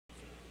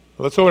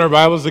Let's open our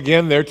Bibles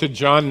again there to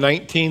John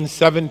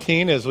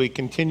 19:17 as we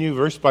continue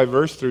verse by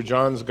verse through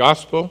John's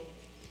Gospel.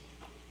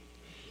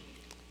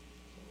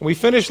 We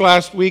finished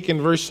last week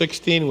in verse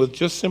 16 with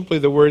just simply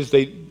the words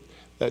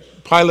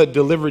that Pilate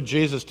delivered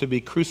Jesus to be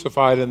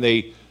crucified and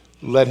they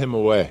led him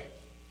away.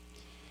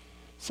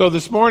 So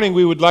this morning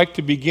we would like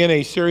to begin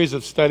a series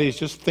of studies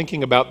just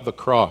thinking about the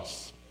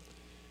cross.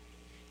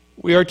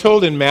 We are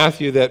told in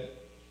Matthew that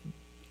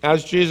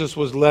as Jesus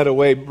was led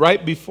away,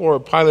 right before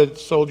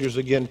Pilate's soldiers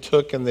again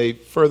took and they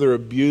further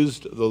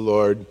abused the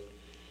Lord,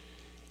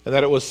 and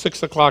that it was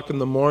 6 o'clock in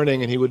the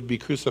morning and he would be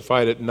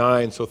crucified at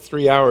 9, so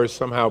 3 hours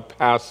somehow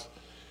pass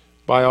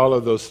by all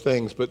of those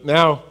things. But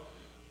now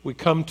we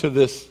come to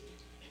this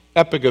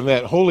epic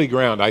event, holy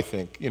ground, I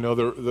think,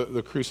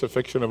 the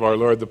crucifixion of our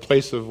Lord, the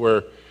place of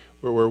where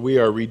we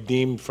are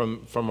redeemed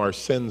from our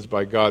sins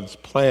by God's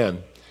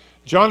plan.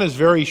 John is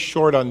very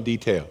short on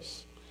details.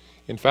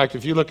 In fact,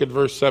 if you look at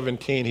verse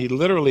 17, he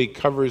literally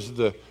covers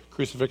the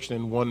crucifixion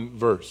in one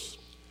verse.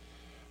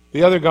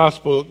 The other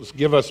Gospels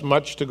give us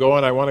much to go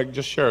on. I want to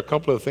just share a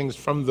couple of things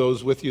from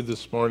those with you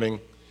this morning.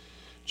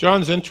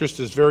 John's interest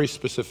is very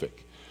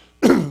specific.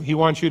 He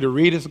wants you to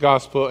read his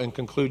Gospel and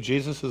conclude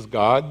Jesus is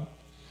God,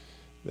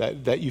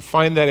 that you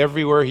find that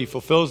everywhere. He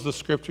fulfills the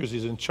Scriptures.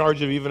 He's in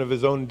charge of even of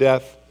his own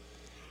death,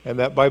 and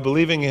that by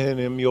believing in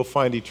him, you'll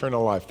find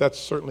eternal life. That's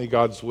certainly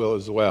God's will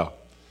as well.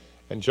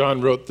 And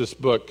John wrote this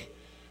book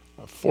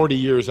 40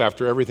 years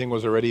after everything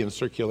was already in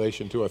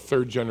circulation to a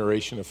third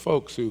generation of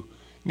folks who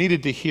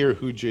needed to hear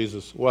who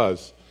Jesus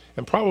was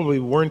and probably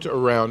weren't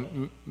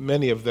around,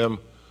 many of them,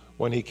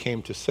 when he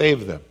came to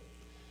save them.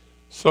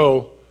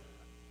 So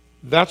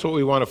that's what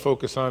we want to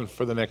focus on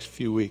for the next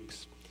few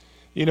weeks.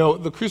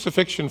 The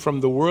crucifixion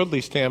from the worldly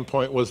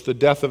standpoint was the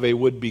death of a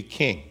would-be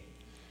king,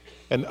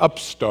 an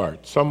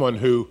upstart, someone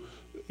who,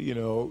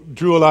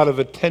 drew a lot of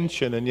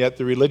attention, and yet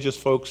the religious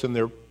folks and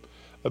their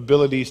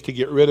abilities to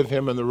get rid of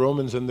him and the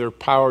Romans and their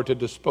power to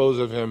dispose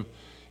of him,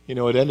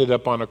 it ended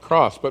up on a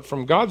cross. But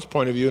from God's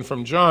point of view and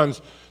from John's,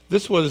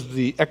 this was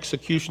the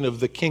execution of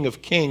the King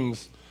of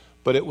Kings,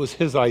 but it was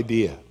his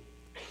idea.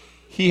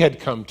 He had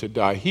come to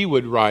die. He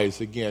would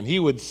rise again. He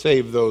would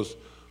save those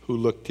who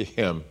looked to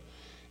him.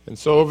 And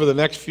so over the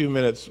next few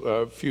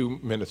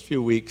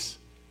weeks,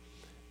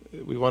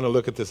 we want to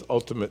look at this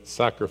ultimate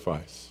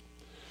sacrifice.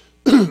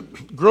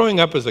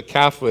 Growing up as a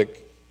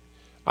Catholic,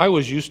 I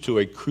was used to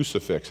a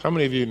crucifix. How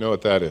many of you know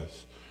what that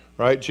is?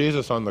 Right?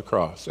 Jesus on the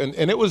cross. And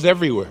it was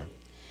everywhere.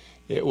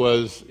 It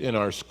was in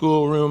our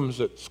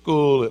schoolrooms at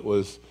school. It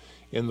was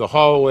in the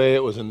hallway.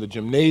 It was in the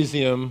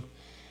gymnasium.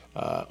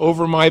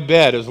 Over my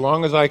bed, as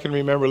long as I can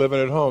remember living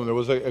at home, there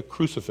was a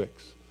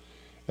crucifix.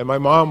 And my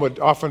mom would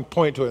often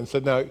point to it and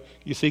said, "Now,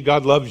 you see,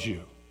 God loves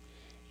you."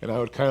 And I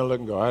would kind of look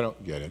and go, "I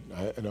don't get it.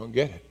 I don't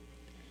get it."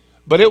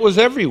 But it was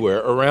everywhere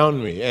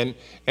around me.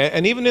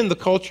 And even in the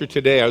culture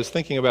today, I was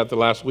thinking about the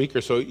last week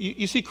or so,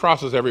 you see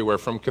crosses everywhere,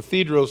 from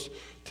cathedrals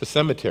to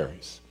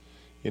cemeteries.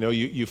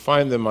 You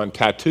find them on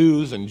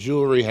tattoos and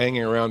jewelry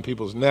hanging around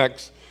people's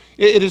necks.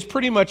 It is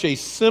pretty much a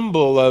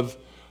symbol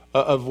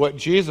of what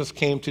Jesus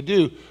came to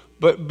do.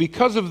 But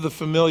because of the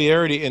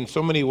familiarity in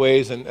so many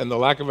ways and the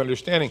lack of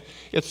understanding,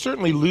 it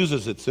certainly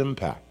loses its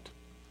impact.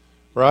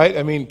 Right?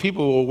 I mean,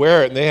 people will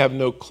wear it and they have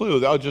no clue.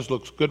 That just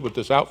looks good with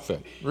this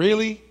outfit.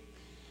 Really?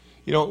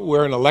 You don't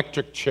wear an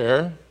electric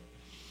chair,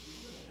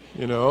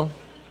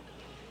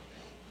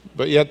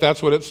 but yet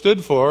that's what it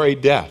stood for, a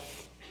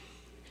death.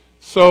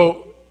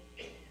 So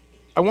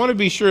I want to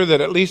be sure that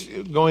at least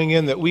going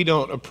in that we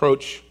don't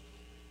approach,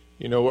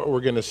 what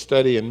we're going to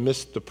study and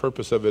miss the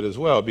purpose of it as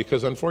well,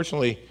 because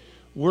unfortunately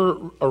we're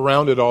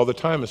around it all the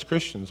time as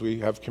Christians. We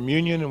have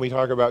communion and we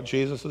talk about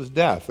Jesus'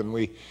 death, and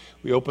we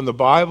open the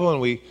Bible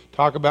and we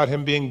talk about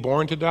him being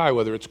born to die.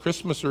 Whether it's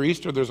Christmas or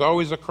Easter, there's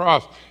always a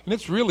cross. And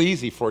it's real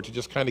easy for it to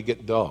just kind of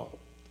get dull.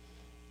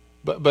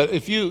 But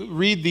if you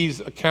read these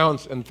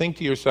accounts and think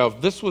to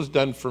yourself, this was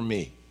done for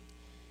me.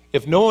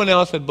 If no one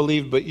else had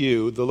believed but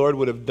you, the Lord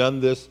would have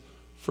done this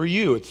for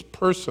you. It's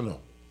personal.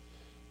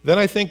 Then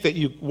I think that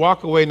you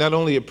walk away not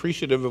only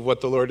appreciative of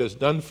what the Lord has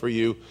done for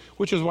you,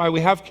 which is why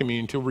we have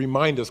communion, to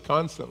remind us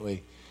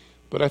constantly,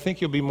 but I think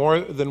you'll be more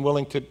than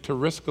willing to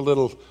risk a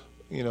little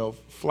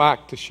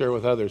flack to share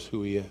with others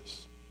who he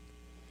is.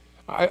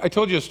 I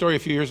told you a story a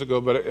few years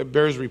ago, but it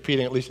bears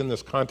repeating, at least in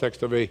this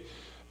context, of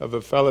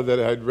a fellow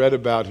that I'd read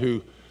about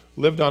who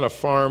lived on a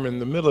farm in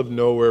the middle of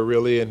nowhere,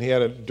 really, and he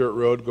had a dirt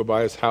road go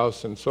by his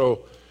house. And so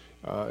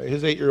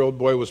his 8-year-old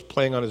boy was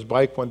playing on his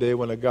bike one day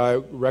when a guy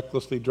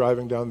recklessly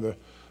driving down the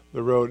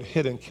road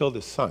hit and killed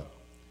his son.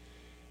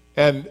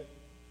 And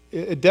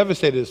it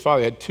devastated his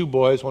father. He had 2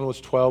 boys. One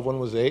was 12, one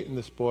was 8, and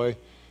this boy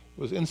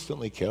was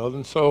instantly killed.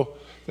 And so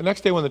the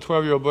next day when the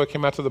 12-year-old boy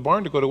came out to the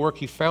barn to go to work,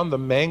 he found the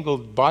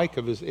mangled bike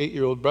of his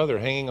 8-year-old brother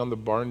hanging on the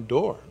barn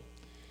door.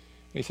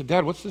 And he said,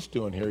 "Dad, what's this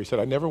doing here?" He said,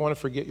 "I never want to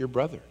forget your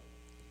brother."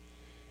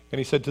 And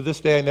he said, "To this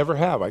day, I never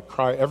have. I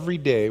cry every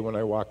day when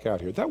I walk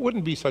out here." That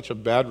wouldn't be such a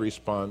bad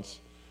response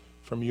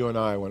from you and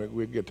I when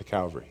we get to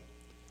Calvary.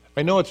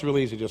 I know it's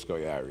really easy to just go,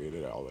 "Yeah, I read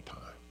it all the time."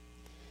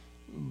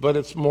 But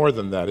it's more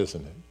than that,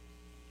 isn't it?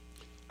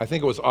 I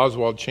think it was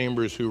Oswald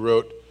Chambers who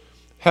wrote,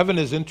 "Heaven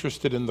is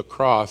interested in the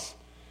cross.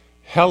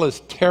 Hell is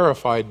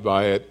terrified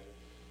by it.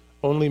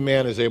 Only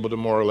man is able to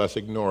more or less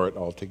ignore it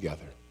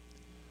altogether."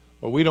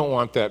 Well, we don't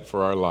want that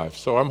for our life.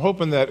 So I'm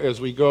hoping that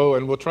as we go,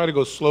 and we'll try to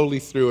go slowly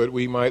through it,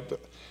 we might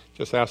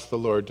just ask the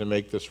Lord to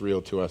make this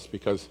real to us,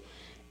 because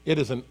it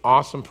is an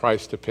awesome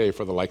price to pay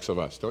for the likes of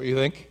us, don't you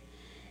think?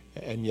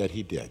 And yet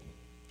he did.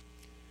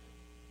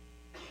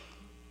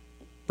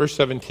 Verse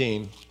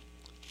 17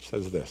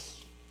 says this,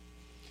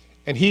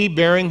 "And he,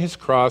 bearing his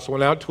cross,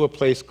 went out to a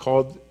place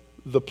called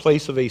the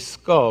place of a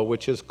skull,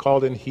 which is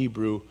called in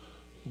Hebrew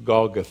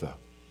Golgotha."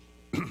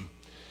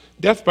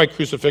 Death by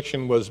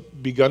crucifixion was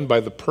begun by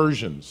the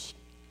Persians.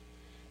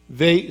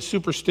 They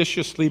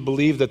superstitiously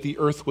believed that the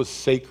earth was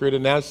sacred,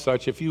 and as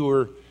such, if you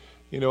were,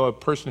 a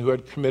person who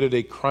had committed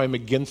a crime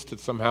against it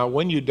somehow,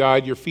 when you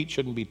died, your feet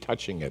shouldn't be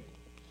touching it.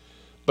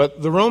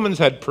 But the Romans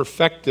had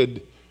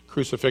perfected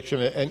crucifixion,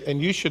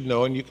 and you should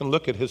know, and you can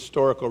look at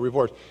historical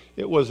reports,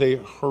 it was a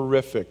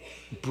horrific,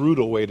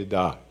 brutal way to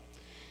die.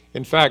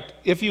 In fact,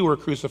 if you were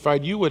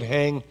crucified, you would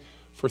hang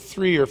for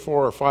 3 or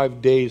 4 or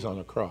 5 days on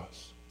a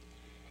cross.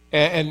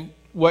 And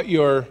what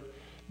your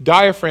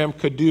diaphragm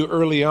could do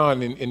early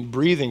on in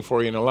breathing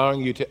for you and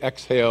allowing you to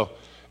exhale,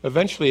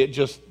 eventually it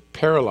just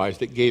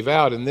paralyzed, it gave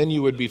out, and then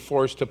you would be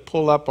forced to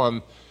pull up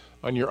on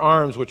your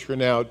arms, which are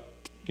now,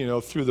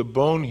 through the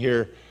bone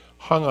here,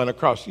 hung on a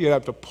cross. You'd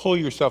have to pull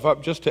yourself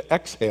up just to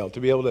exhale, to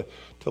be able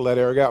to let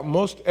air out.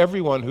 Most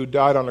everyone who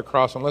died on a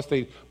cross, unless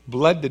they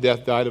bled to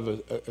death, died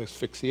of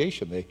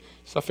asphyxiation. They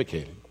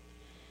suffocated.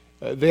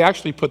 They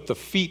actually put the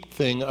feet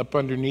thing up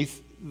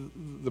underneath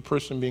the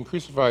person being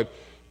crucified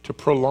to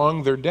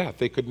prolong their death.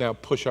 They could now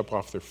push up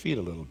off their feet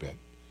a little bit.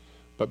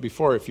 But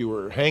before, if you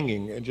were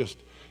hanging,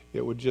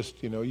 it would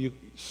just, you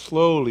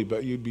slowly,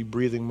 but you'd be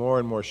breathing more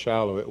and more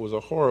shallow. It was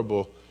a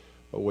horrible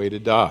way to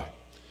die.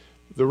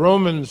 The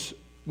Romans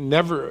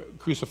never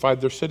crucified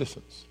their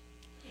citizens.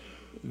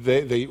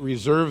 They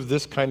reserved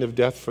this kind of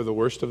death for the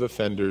worst of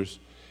offenders.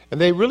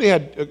 And they really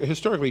had,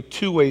 historically,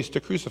 2 ways to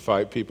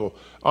crucify people.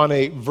 On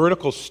a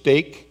vertical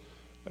stake,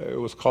 it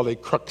was called a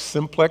crux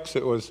simplex.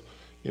 It was,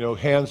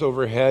 hands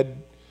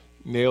overhead,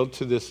 nailed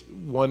to this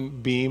one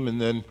beam,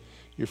 and then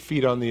your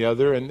feet on the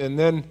other. And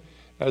then,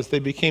 as they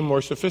became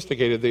more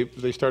sophisticated,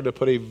 they started to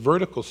put a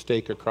vertical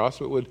stake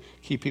across. It would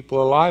keep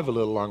people alive a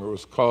little longer. It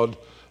was called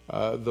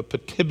the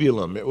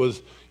patibulum. It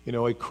was,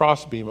 a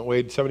cross beam. It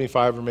weighed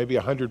 75 or maybe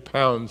 100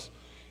 pounds.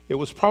 It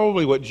was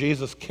probably what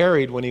Jesus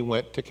carried when he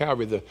went to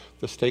Calvary.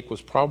 The stake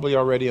was probably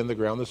already in the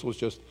ground. This was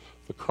just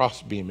the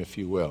cross beam, if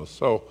you will.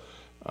 So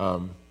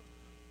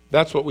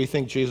that's what we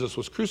think Jesus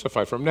was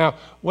crucified from. Now,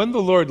 when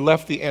the Lord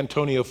left the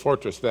Antonia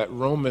fortress, that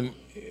Roman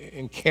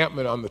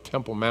encampment on the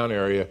Temple Mount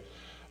area,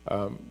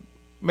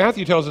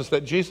 Matthew tells us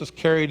that Jesus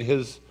carried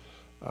his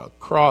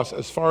cross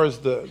as far as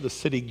the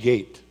city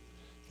gate.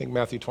 I think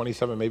Matthew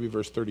 27, maybe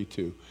verse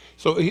 32.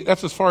 So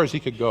that's as far as he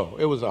could go.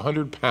 It was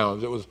 100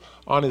 pounds. It was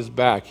on his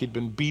back. He'd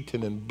been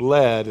beaten and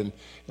bled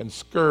and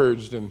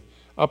scourged and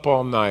up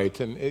all night.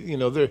 And,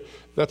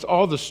 that's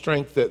all the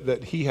strength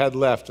that he had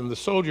left. And the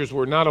soldiers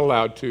were not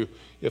allowed to,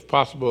 if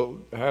possible,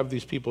 have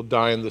these people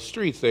die in the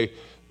streets. They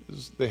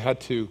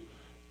had to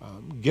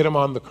get them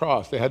on the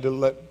cross. They had to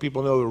let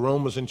people know that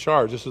Rome was in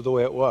charge. This is the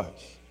way it was.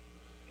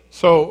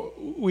 So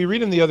we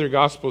read in the other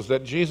Gospels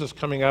that Jesus,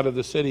 coming out of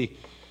the city,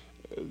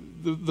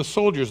 the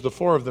soldiers, the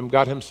 4 of them,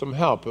 got him some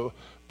help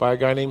by a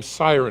guy named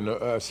Simon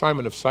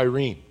of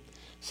Cyrene.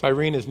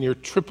 Cyrene is near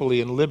Tripoli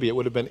in Libya. It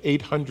would have been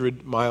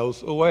 800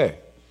 miles away.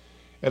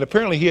 And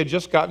apparently he had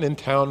just gotten in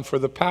town for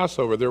the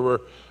Passover. There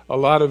were a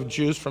lot of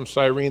Jews from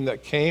Cyrene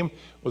that came,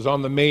 was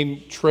on the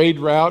main trade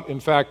route.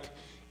 In fact,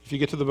 if you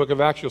get to the book of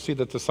Acts, you'll see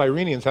that the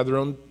Cyrenians had their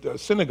own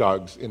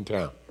synagogues in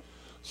town.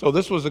 So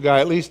this was a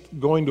guy at least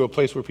going to a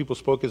place where people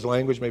spoke his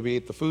language, maybe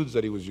ate the foods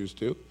that he was used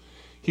to.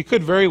 He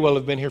could very well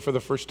have been here for the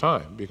first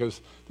time,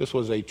 because this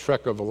was a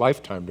trek of a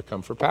lifetime to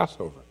come for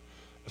Passover,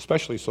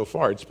 especially so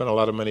far. He'd spent a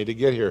lot of money to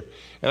get here.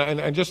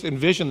 And I just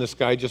envision this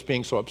guy just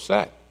being so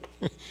upset.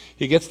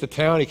 He gets to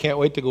town, he can't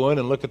wait to go in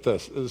and look at the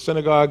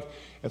synagogue,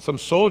 and some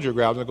soldier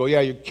grabs him and goes,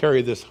 "Yeah, you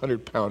carry this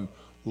 100-pound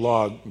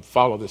log and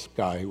follow this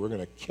guy. We're going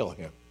to kill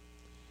him."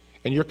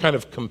 And you're kind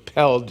of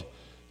compelled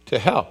to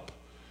help.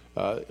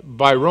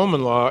 By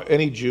Roman law,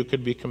 any Jew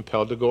could be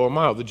compelled to go a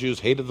mile. The Jews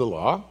hated the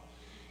law.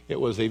 It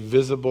was a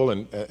visible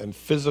and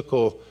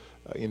physical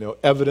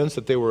evidence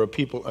that they were a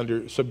people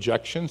under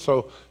subjection.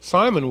 So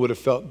Simon would have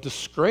felt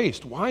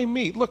disgraced. Why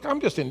me? Look, I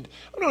don't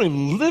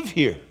even live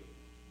here.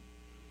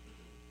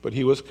 But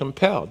he was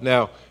compelled.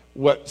 Now,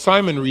 what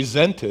Simon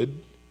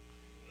resented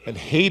and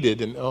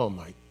hated, and oh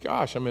my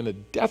gosh, I'm in a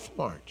death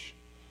march,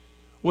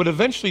 would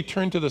eventually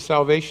turn to the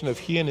salvation of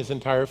he and his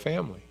entire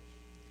family.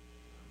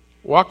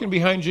 Walking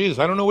behind Jesus.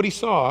 I don't know what he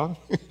saw.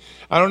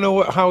 I don't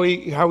know how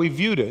he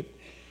viewed it.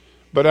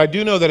 But I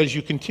do know that as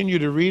you continue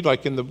to read,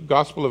 like in the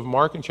Gospel of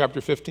Mark in chapter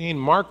 15,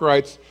 Mark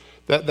writes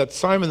that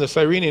Simon the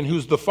Cyrenian,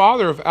 who's the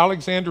father of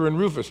Alexander and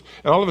Rufus,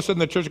 and all of a sudden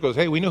the church goes,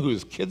 "Hey, we know who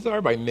his kids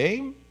are by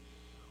name?"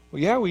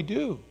 Well, yeah, we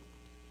do.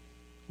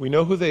 We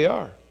know who they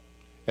are.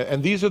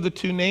 And these are the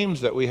two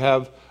names that we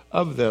have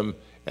of them.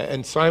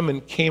 And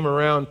Simon came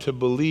around to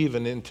believe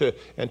and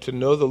to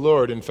know the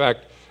Lord. In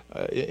fact,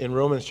 in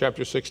Romans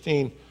chapter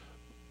 16,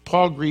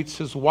 Paul greets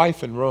his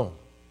wife in Rome.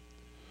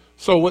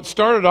 So what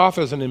started off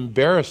as an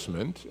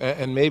embarrassment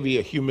and maybe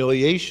a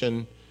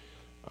humiliation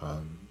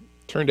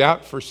turned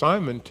out for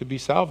Simon to be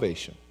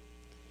salvation.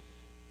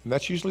 And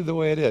that's usually the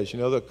way it is. You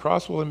know, the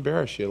cross will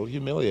embarrass you. It'll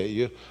humiliate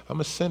you. I'm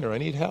a sinner. I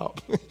need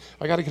help.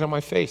 I got to get on my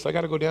face. I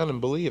got to go down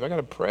and believe. I got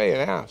to pray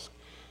and ask.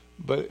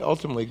 But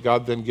ultimately,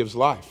 God then gives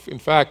life. In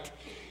fact,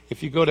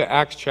 if you go to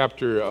Acts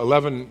chapter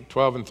 11,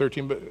 12, and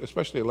 13, but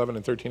especially 11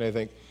 and 13, I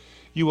think,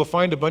 you will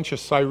find a bunch of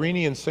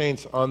Cyrenian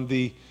saints on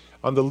the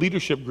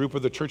leadership group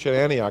of the church at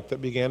Antioch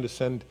that began to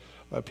send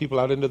people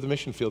out into the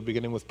mission field,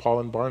 beginning with Paul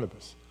and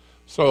Barnabas.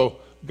 So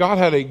God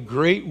had a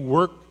great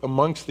work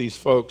amongst these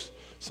folks,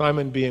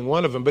 Simon being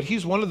one of them. But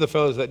he's one of the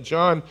fellows that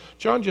John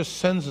just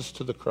sends us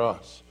to the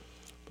cross.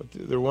 But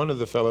they're one of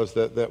the fellows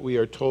that we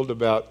are told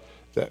about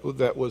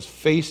that was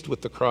faced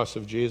with the cross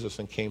of Jesus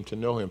and came to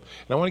know him.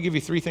 And I want to give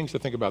you three things to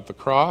think about: the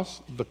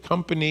cross, the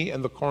company,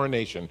 and the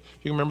coronation.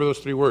 If you can remember those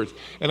three words.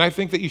 And I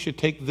think that you should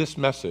take this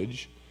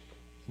message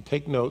and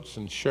take notes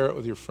and share it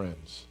with your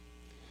friends,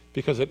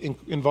 because it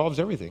involves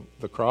everything: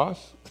 the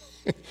cross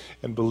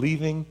and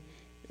believing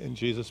in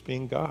Jesus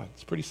being God.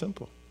 It's pretty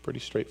simple, pretty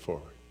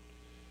straightforward.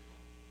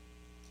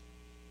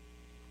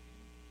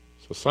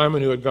 So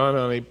Simon, who had gone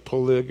on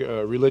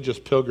a religious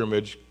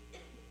pilgrimage,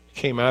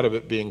 came out of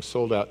it being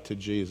sold out to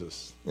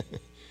Jesus.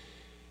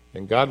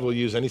 And God will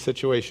use any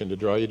situation to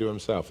draw you to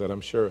himself, that I'm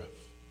sure of.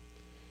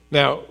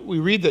 Now, we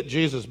read that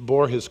Jesus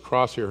bore his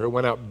cross here, or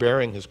went out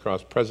bearing his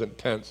cross, present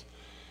tense.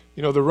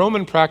 You know, the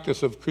Roman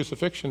practice of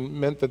crucifixion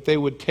meant that they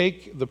would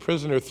take the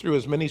prisoner through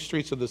as many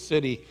streets of the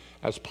city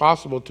as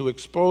possible to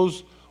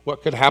expose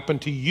what could happen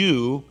to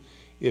you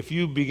if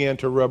you began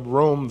to rub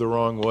Rome the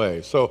wrong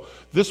way. So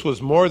this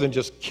was more than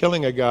just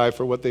killing a guy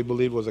for what they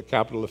believed was a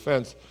capital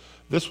offense.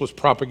 This was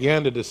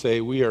propaganda to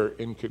say we are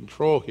in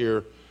control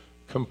here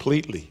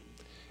completely.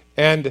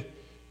 And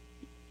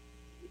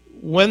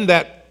when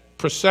that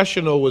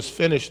processional was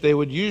finished, they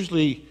would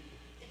usually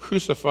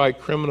crucify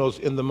criminals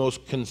in the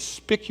most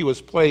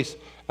conspicuous place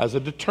as a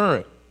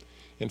deterrent.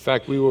 In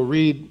fact, we will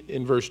read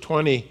in verse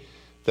 20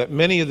 that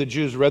many of the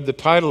Jews read the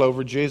title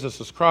over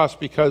Jesus' cross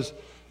because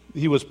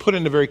he was put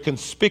in a very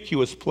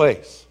conspicuous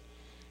place.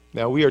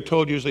 Now, we are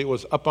told usually it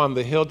was up on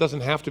the hill. It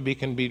doesn't have to be,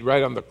 can be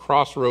right on the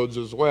crossroads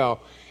as well.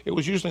 It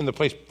was usually in the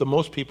place the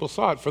most people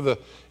saw it for the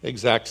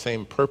exact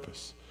same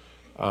purpose.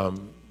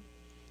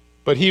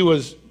 But he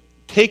was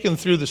taken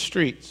through the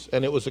streets,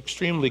 and it was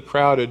extremely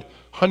crowded,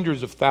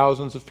 hundreds of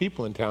thousands of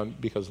people in town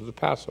because of the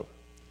Passover.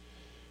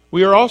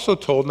 We are also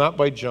told, not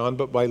by John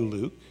but by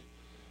Luke,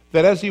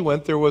 that as he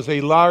went there was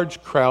a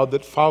large crowd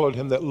that followed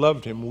him, that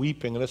loved him,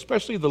 weeping, and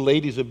especially the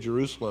ladies of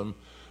Jerusalem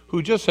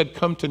who just had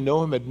come to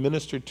know him, had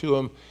ministered to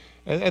him,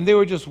 and they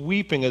were just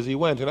weeping as he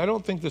went. And I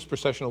don't think this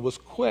processional was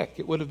quick.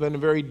 It would have been a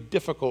very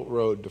difficult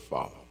road to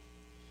follow.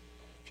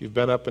 If you've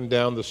been up and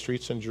down the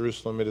streets in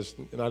Jerusalem, it is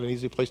not an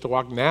easy place to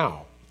walk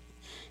now,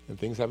 and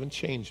things haven't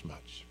changed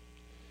much.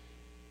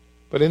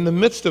 But in the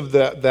midst of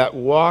that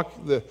walk,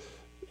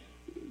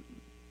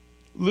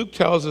 Luke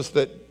tells us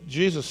that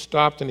Jesus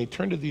stopped and he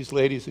turned to these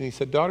ladies and he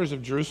said, "Daughters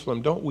of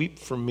Jerusalem, don't weep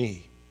for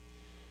me.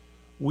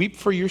 Weep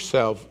for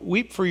yourself.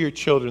 Weep for your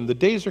children. The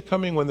days are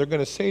coming when they're going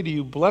to say to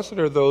you, 'Blessed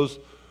are those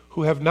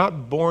who have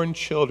not borne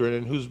children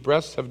and whose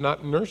breasts have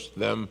not nursed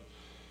them.'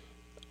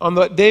 On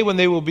that day when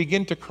they will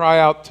begin to cry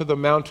out to the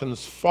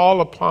mountains, 'Fall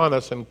upon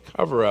us and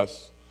cover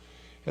us.'"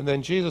 And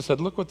then Jesus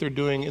said, "Look what they're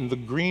doing in the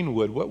green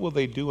wood. What will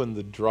they do in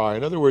the dry?"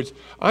 In other words,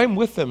 I'm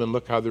with them and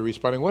look how they're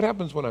responding. What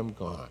happens when I'm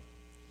gone?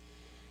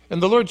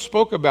 And the Lord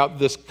spoke about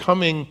this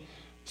coming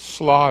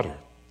slaughter.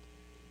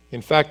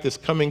 In fact, this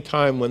coming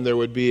time when there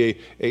would be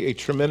a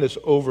tremendous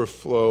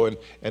overflow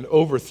and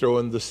overthrow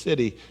in the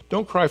city.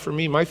 Don't cry for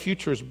me. My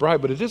future is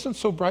bright, but it isn't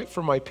so bright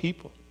for my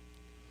people.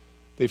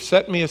 They've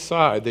set me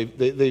aside.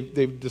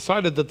 They've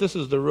decided that this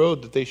is the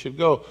road that they should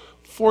go.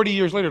 40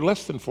 years later,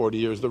 less than 40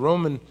 years, the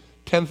Roman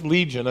 10th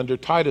Legion under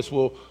Titus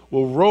will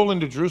roll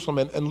into Jerusalem,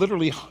 and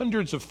literally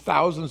hundreds of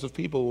thousands of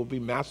people will be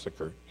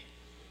massacred.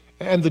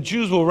 And the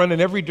Jews will run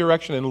in every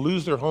direction and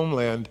lose their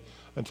homeland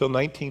until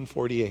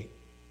 1948.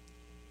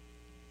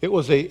 It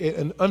was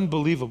an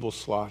unbelievable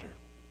slaughter.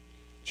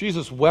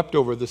 Jesus wept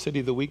over the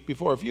city the week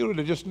before. If you would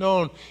have just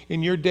known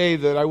in your day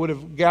that I would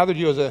have gathered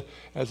you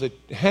as a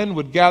hen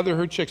would gather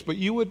her chicks, but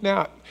you would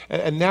not.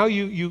 And now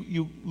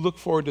you look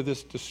forward to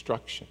this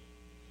destruction.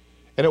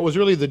 And it was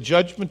really the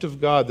judgment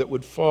of God that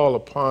would fall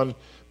upon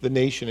the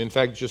nation. In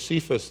fact,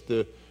 Josephus,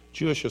 the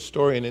Jewish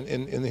historian,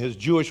 in his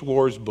Jewish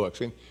Wars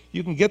books, and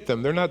you can get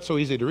them. They're not so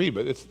easy to read,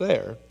 but it's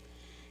there.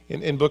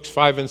 In books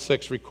 5 and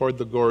 6 record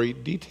the gory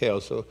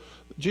details. So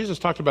Jesus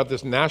talked about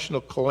this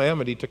national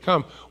calamity to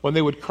come when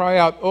they would cry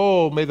out,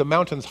 "Oh, may the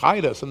mountains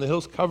hide us and the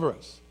hills cover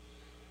us."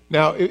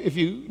 Now, if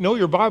you know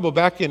your Bible,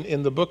 back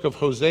in the book of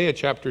Hosea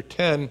chapter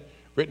 10,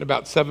 written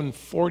about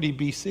 740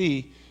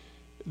 BC,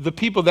 the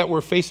people that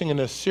were facing an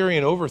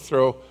Assyrian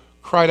overthrow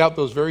cried out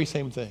those very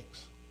same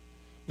things.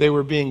 They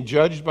were being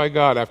judged by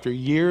God after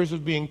years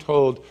of being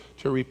told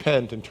to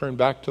repent and turn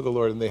back to the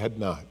Lord, and they had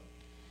not.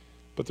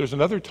 But there's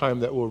another time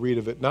that we'll read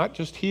of it, not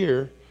just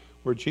here,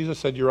 where Jesus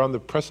said, you're on the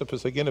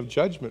precipice again of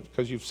judgment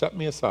because you've set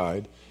me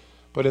aside,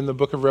 but in the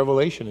book of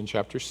Revelation in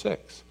chapter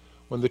 6,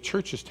 when the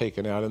church is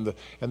taken out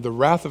and the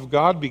wrath of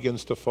God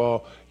begins to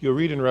fall. You'll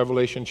read in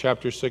Revelation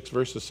chapter 6,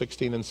 verses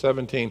 16 and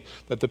 17,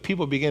 that the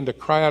people begin to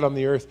cry out on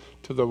the earth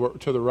to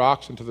the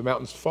rocks and to the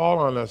mountains, fall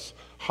on us,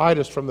 hide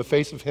us from the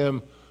face of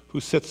him who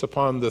sits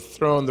upon the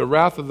throne, the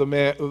wrath of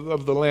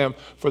the Lamb,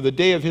 for the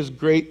day of his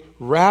great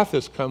wrath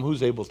has come,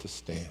 who's able to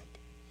stand?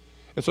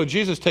 And so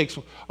Jesus takes,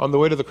 on the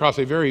way to the cross,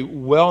 a very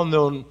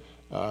well-known,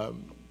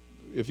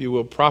 if you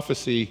will,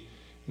 prophecy,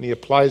 and he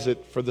applies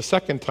it for the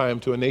second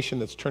time to a nation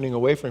that's turning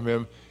away from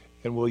him,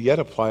 and will yet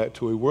apply it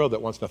to a world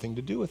that wants nothing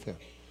to do with him.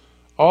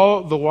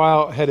 All the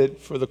while headed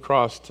for the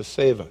cross to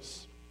save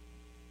us.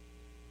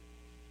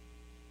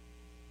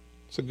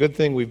 It's a good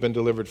thing we've been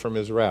delivered from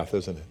his wrath,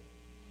 isn't it?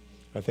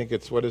 I think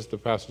it's, what is the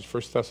passage?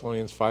 1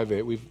 Thessalonians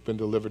 5:8. We've been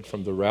delivered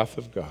from the wrath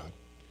of God.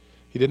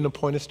 He didn't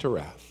appoint us to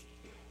wrath,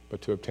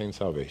 but to obtain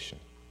salvation.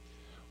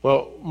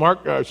 Well,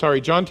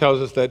 John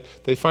tells us that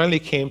they finally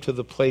came to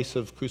the place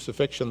of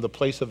crucifixion, the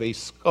place of a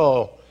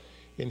skull.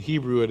 In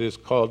Hebrew, it is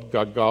called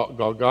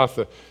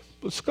Golgotha.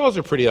 But skulls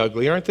are pretty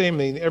ugly, aren't they? I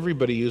mean,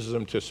 everybody uses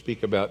them to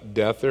speak about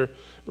death. Or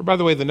by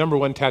the way, the number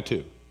one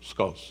tattoo,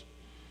 skulls.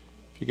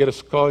 If you get a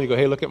skull, you go,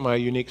 hey, look at my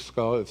unique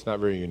skull. It's not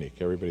very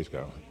unique. Everybody's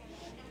got one.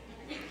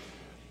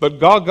 But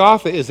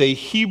Golgotha is a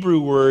Hebrew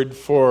word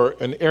for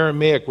an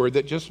Aramaic word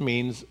that just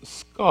means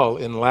skull.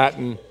 In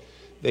Latin,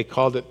 they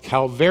called it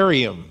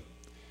Calvarium.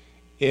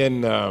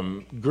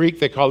 In Greek,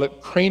 they call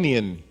it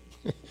cranion.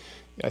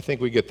 I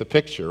think we get the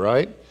picture,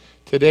 right?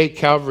 Today,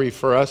 Calvary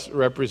for us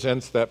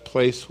represents that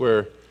place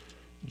where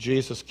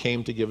Jesus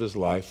came to give his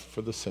life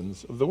for the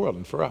sins of the world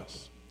and for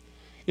us.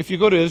 If you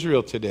go to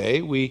Israel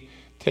today, we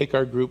take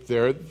our group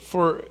there.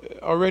 For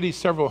already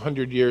several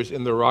hundred years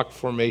in the rock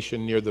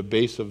formation near the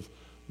base of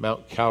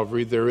Mount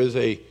Calvary, there is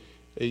a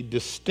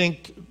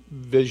distinct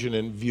vision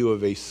and view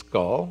of a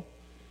skull.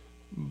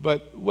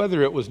 But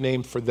whether it was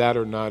named for that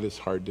or not is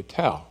hard to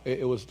tell.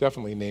 It was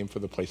definitely named for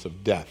the place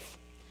of death.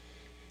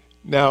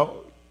 Now,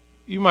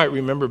 you might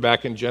remember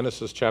back in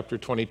Genesis chapter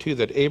 22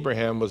 that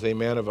Abraham was a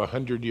man of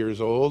 100 years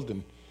old,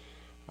 and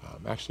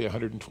actually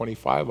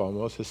 125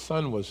 almost. His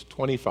son was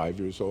 25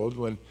 years old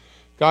when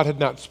God had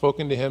not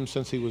spoken to him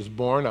since he was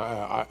born,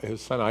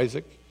 his son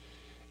Isaac.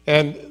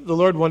 And the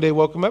Lord one day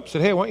woke him up and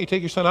said, hey, why don't you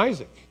take your son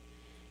Isaac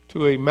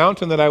to a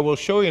mountain that I will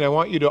show you, and I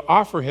want you to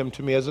offer him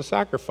to me as a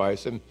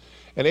sacrifice. And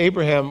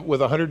Abraham,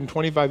 with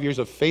 125 years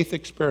of faith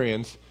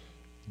experience,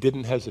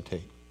 didn't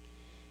hesitate.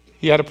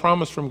 He had a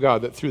promise from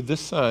God that through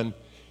this son,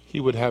 he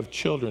would have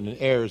children and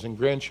heirs and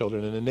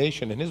grandchildren and a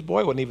nation, and his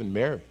boy wasn't even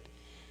married.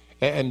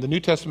 And the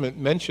New Testament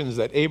mentions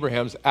that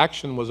Abraham's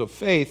action was of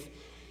faith.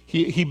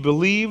 He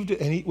believed,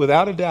 and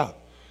without a doubt,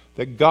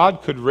 that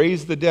God could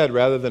raise the dead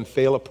rather than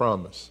fail a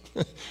promise.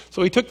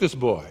 So he took this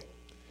boy,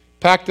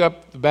 packed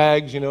up the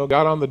bags,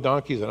 got on the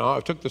donkeys,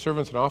 and took the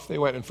servants, and off they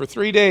went. And for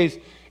 3 days,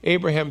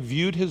 Abraham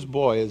viewed his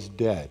boy as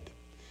dead.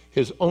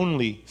 His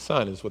only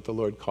son is what the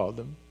Lord called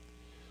him.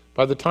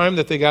 By the time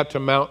that they got to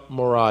Mount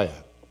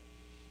Moriah,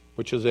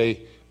 which is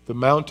the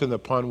mountain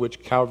upon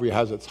which Calvary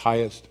has its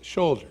highest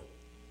shoulder,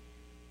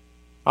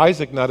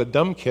 Isaac, not a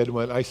dumb kid,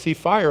 went, I see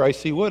fire, I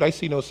see wood, I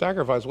see no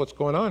sacrifice. What's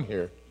going on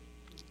here?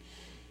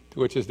 To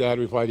which his dad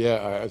replied, yeah,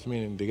 I was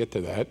meaning to get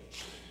to that.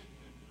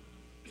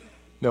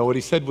 No, what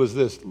he said was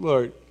this,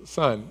 Lord,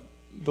 son,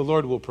 the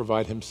Lord will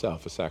provide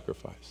himself a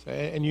sacrifice.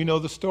 And you know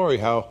the story,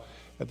 how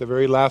at the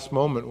very last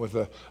moment, with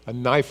a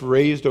knife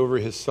raised over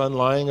his son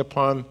lying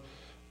upon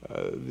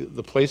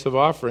the place of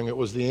offering, it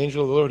was the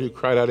angel of the Lord who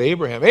cried out,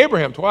 Abraham,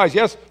 Abraham, twice,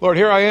 yes, Lord,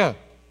 here I am.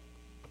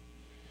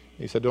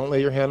 He said, don't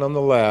lay your hand on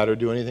the lad or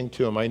do anything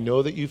to him. I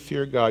know that you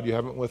fear God. You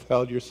haven't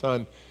withheld your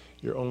son,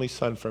 your only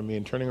son, from me.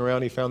 And turning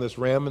around, he found this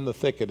ram in the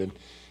thicket.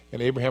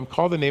 And Abraham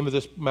called the name of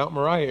this Mount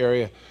Moriah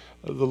area,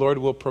 the Lord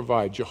will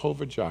provide,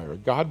 Jehovah Jireh.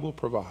 God will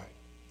provide.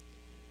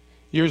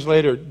 Years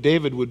later,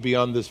 David would be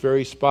on this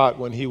very spot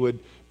when he would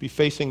be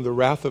facing the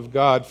wrath of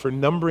God for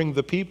numbering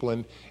the people.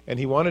 And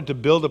he wanted to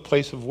build a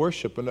place of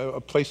worship and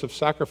a place of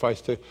sacrifice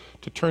to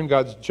turn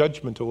God's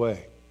judgment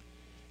away.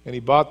 And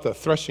he bought the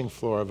threshing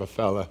floor of a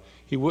fella.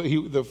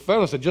 The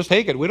fellow said, just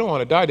take it. We don't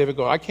want to die. David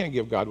goes, I can't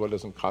give God what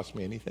doesn't cost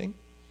me anything.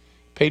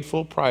 Paid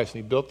full price,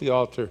 and he built the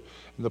altar,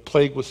 and the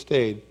plague was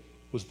stayed. It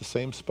was the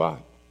same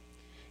spot.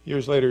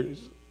 Years later,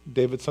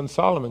 David's son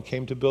Solomon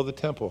came to build the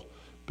temple,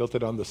 built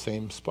it on the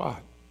same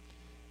spot.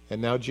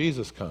 And now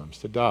Jesus comes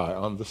to die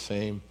on the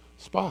same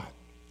spot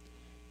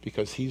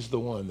because he's the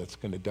one that's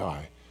going to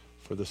die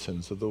for the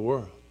sins of the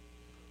world.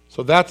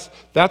 So that's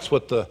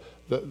what the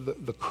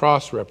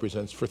cross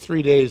represents. For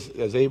 3 days,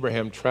 as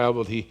Abraham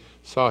traveled, he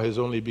saw his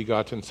only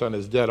begotten son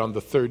as dead. On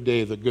the third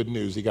day, the good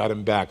news, he got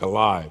him back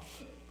alive,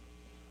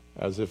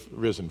 as if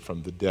risen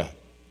from the dead.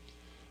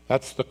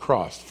 That's the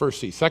cross. First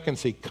see. Second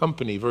see,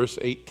 company, verse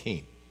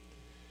 18.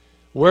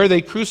 Where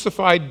they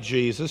crucified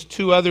Jesus,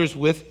 two others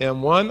with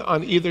him, one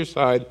on either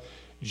side,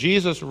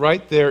 Jesus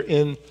right there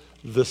in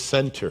the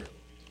center.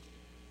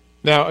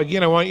 Now,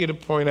 again, I want you to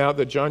point out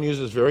that John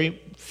uses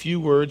very few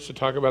words to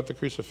talk about the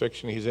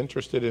crucifixion. He's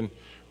interested in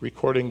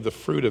recording the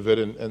fruit of it,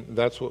 and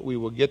that's what we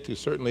will get to,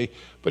 certainly.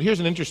 But here's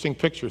an interesting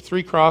picture.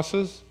 3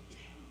 crosses,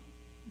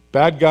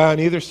 bad guy on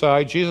either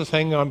side, Jesus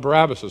hanging on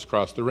Barabbas'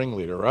 cross, the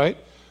ringleader, right?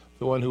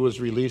 The one who was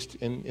released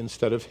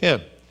instead of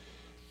him.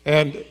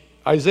 And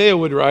Isaiah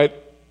would write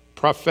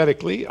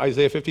prophetically,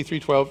 Isaiah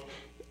 53:12,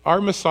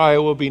 our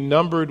Messiah will be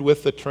numbered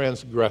with the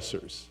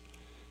transgressors,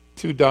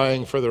 2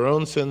 dying for their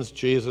own sins,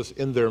 Jesus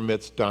in their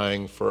midst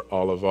dying for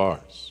all of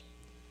ours.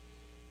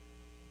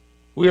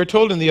 We are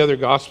told in the other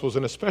Gospels,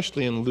 and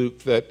especially in Luke,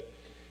 that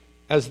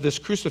as this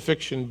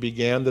crucifixion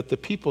began, that the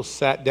people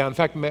sat down. In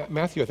fact,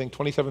 Matthew, I think,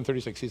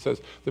 27:36, he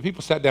says, the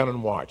people sat down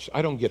and watched.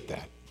 I don't get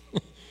that.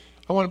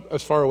 I want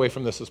as far away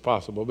from this as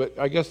possible, but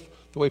I guess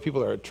the way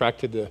people are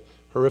attracted to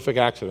horrific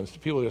accidents,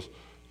 people just,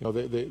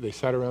 they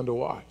sat around to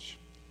watch.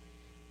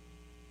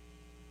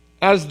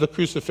 As the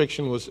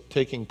crucifixion was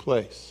taking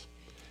place,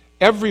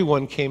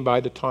 everyone came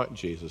by to taunt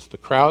Jesus. The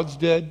crowds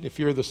did. If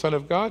you're the Son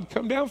of God,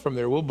 come down from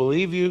there. We'll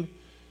believe you.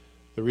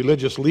 The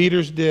religious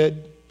leaders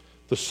did.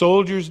 The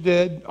soldiers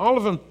did. All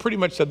of them pretty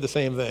much said the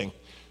same thing.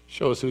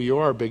 Show us who you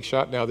are, big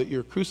shot, now that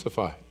you're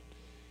crucified.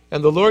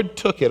 And the Lord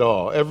took it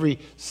all, every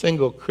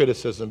single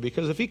criticism,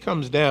 because if he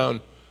comes down,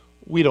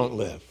 we don't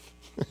live.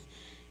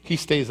 He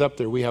stays up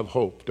there, we have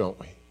hope, don't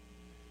we?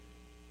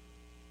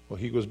 Well,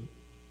 he was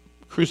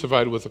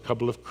crucified with a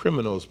couple of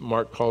criminals.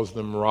 Mark calls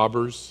them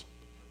robbers,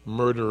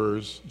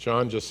 murderers.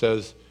 John just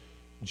says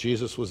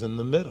Jesus was in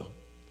the middle.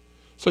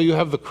 So you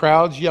have the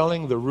crowds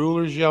yelling, the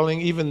rulers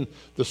yelling, even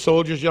the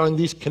soldiers yelling,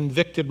 these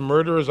convicted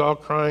murderers all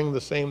crying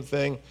the same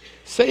thing.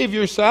 Save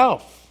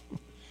yourself.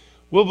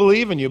 We'll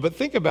believe in you. But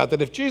think about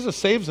that. If Jesus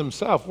saves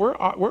himself, we're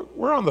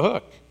on the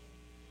hook.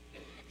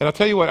 And I'll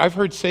tell you what, I've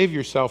heard save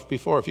yourself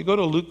before. If you go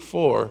to Luke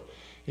 4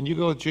 and you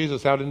go with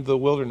Jesus out into the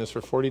wilderness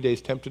for 40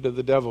 days, tempted of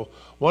the devil,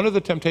 one of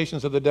the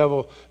temptations of the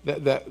devil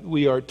that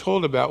we are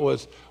told about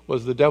was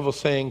the devil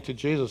saying to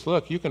Jesus,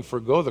 look, you can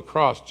forgo the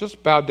cross.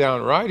 Just bow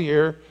down right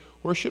here.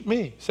 Worship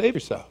me. Save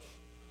yourself.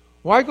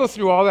 Why go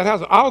through all that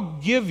hassle?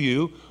 I'll give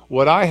you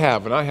what I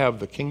have, and I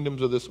have the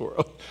kingdoms of this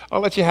world.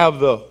 I'll let you have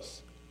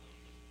those.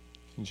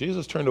 And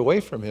Jesus turned away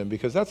from him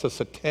because that's a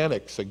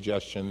satanic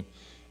suggestion,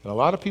 and a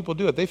lot of people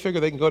do it. They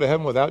figure they can go to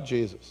heaven without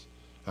Jesus.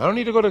 I don't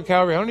need to go to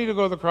Calvary. I don't need to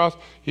go to the cross.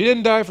 He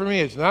didn't die for me.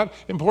 It's not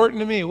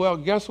important to me. Well,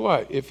 guess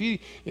what? If you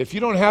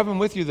don't have him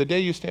with you the day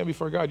you stand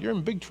before God, you're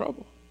in big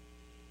trouble.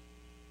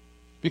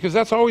 Because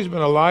that's always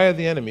been a lie of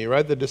the enemy,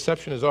 right? The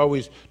deception is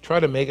always try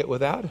to make it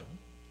without him.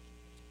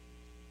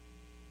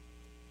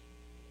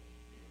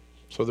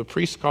 So the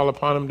priests call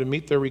upon him to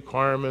meet their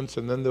requirements,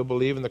 and then they'll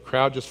believe, and the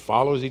crowd just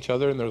follows each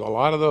other, and there's a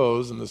lot of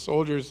those, and the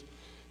soldiers,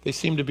 they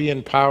seem to be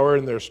in power,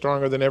 and they're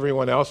stronger than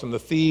everyone else, and the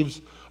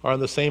thieves are in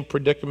the same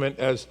predicament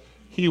as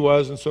he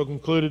was, and so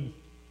concluded,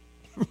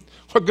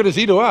 what good is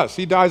he to us?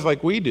 He dies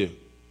like we do.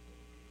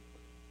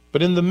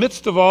 But in the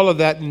midst of all of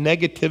that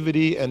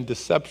negativity and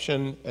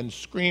deception and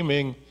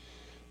screaming,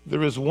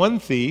 there is one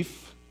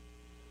thief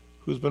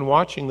who's been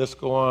watching this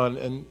go on,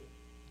 and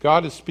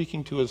God is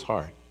speaking to his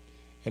heart,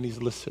 and he's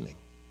listening.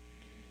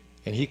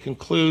 And he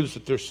concludes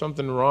that there's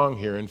something wrong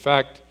here. In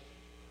fact,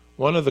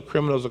 one of the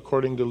criminals,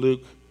 according to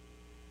Luke,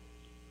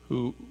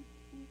 who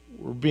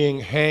were being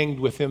hanged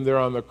with him there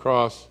on the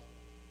cross,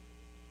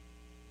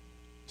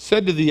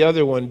 said to the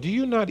other one, do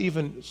you not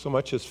even so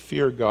much as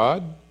fear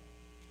God?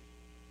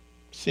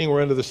 Seeing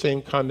we're under the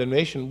same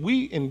condemnation,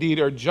 we indeed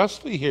are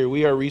justly here.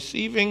 We are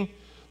receiving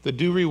the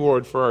due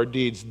reward for our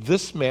deeds.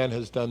 This man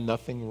has done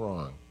nothing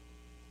wrong.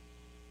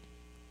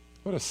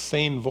 What a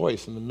sane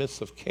voice in the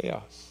midst of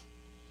chaos.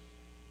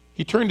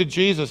 He turned to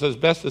Jesus as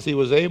best as he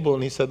was able,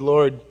 and he said,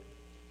 Lord,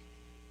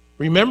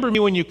 remember me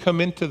when you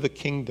come into the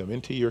kingdom,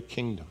 into your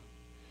kingdom.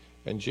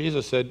 And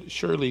Jesus said,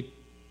 surely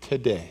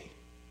today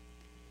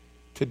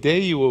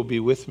you will be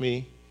with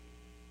me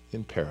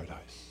in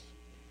paradise.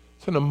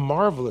 It's a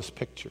marvelous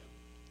picture.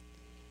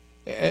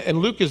 And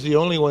Luke is the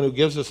only one who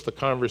gives us the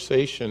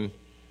conversation,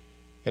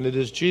 and it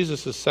is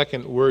Jesus'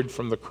 second word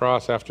from the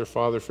cross after,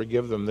 Father,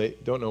 forgive them. They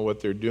don't know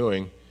what they're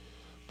doing.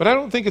 But I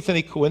don't think it's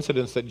any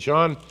coincidence that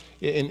John,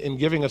 in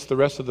giving us the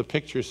rest of the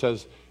picture,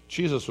 says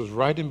Jesus was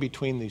right in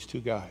between these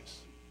two guys,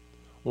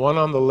 one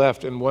on the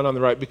left and one on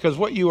the right, because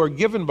what you are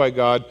given by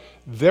God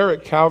there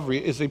at Calvary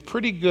is a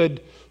pretty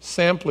good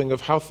sampling of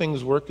how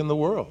things work in the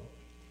world.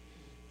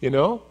 You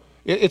know?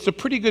 It's a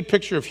pretty good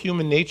picture of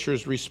human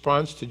nature's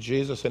response to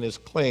Jesus and his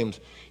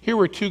claims. Here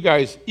were two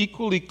guys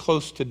equally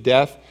close to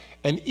death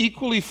and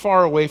equally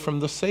far away from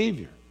the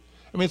Savior.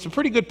 I mean, it's a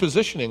pretty good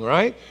positioning,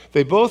 right?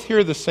 They both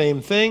hear the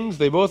same things.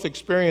 They both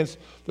experience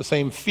the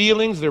same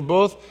feelings. They're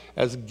both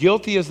as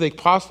guilty as they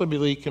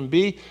possibly can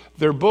be.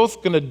 They're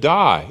both going to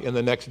die in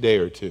the next day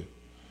or two.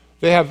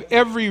 They have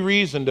every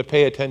reason to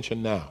pay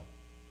attention now.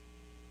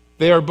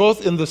 They are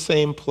both in the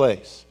same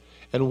place.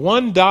 And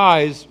one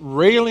dies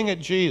railing at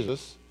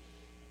Jesus,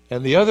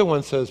 and the other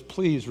one says,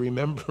 please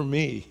remember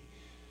me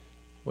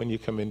when you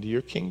come into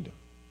your kingdom.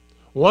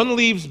 One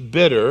leaves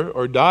bitter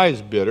or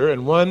dies bitter,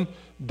 and one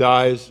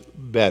dies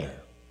better.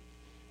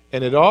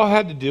 And it all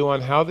had to do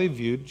on how they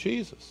viewed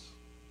Jesus.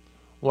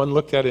 One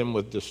looked at him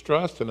with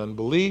distrust and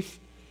unbelief,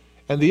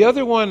 and the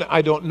other one,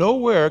 I don't know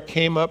where,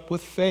 came up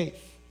with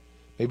faith.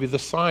 Maybe the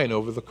sign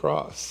over the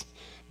cross.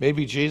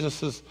 Maybe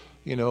Jesus's,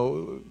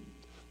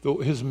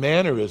 his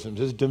mannerisms,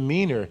 his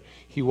demeanor.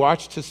 He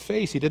watched his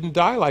face. He didn't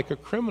die like a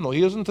criminal.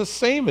 He isn't the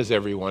same as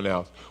everyone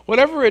else.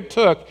 Whatever it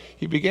took,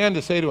 he began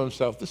to say to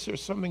himself,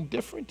 there's something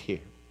different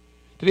here.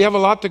 Did he have a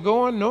lot to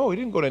go on? No, he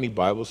didn't go to any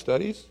Bible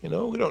studies. We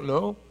don't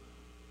know.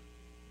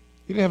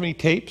 He didn't have any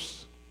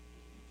tapes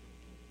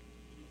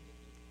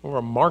or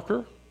a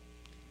marker.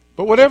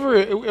 But whatever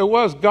it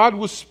was, God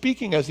was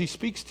speaking as he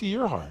speaks to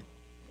your heart.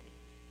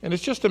 And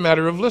it's just a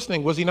matter of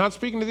listening. Was he not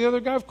speaking to the other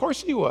guy? Of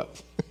course he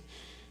was.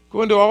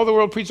 Go into all the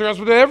world, preach the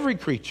gospel to every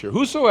creature,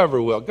 whosoever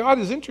will. God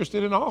is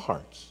interested in all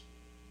hearts.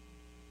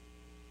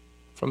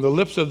 From the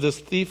lips of this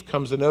thief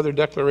comes another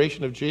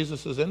declaration of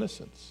Jesus'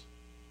 innocence.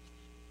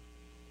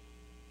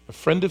 A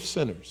friend of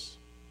sinners.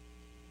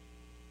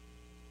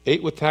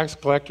 Ate with tax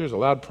collectors,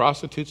 allowed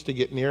prostitutes to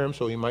get near him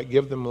so he might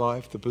give them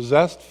life. The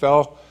possessed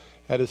fell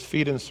at his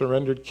feet and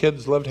surrendered.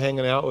 Kids loved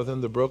hanging out with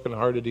him. The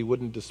brokenhearted he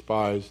wouldn't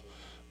despise,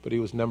 but he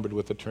was numbered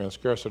with the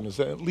transgressor. And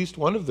at least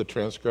one of the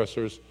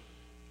transgressors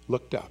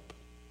looked up.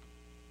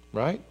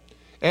 Right?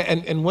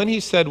 And when he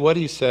said what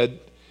he said,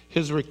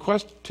 his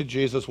request to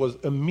Jesus was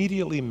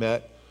immediately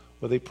met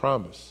with a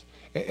promise,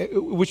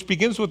 which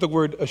begins with the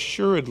word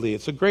assuredly.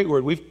 It's a great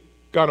word. We've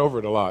gone over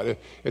it a lot.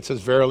 It says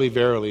verily,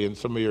 verily in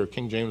some of your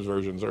King James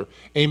versions, or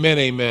amen,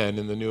 amen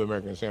in the New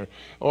American Standard,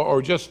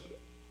 or just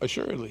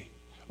assuredly.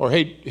 Or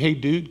hey,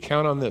 dude,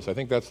 count on this. I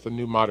think that's the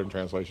New Modern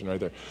Translation right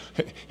there.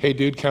 Hey,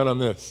 dude, count on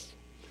this.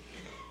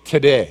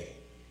 Today,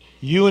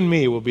 you and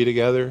me will be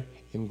together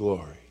in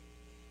glory.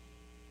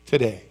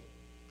 Today.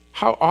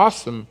 How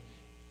awesome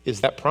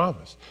is that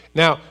promise?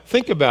 Now,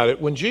 think about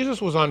it. When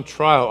Jesus was on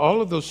trial,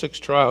 all of those 6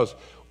 trials,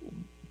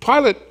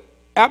 Pilate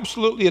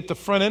absolutely at the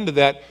front end of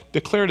that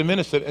declared him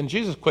innocent, and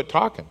Jesus quit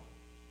talking.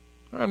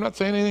 I'm not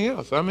saying anything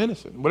else. I'm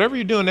innocent. Whatever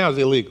you're doing now is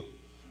illegal.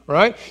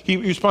 Right? He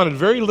responded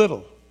very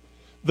little.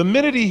 The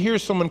minute he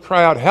hears someone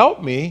cry out,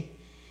 help me,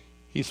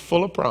 he's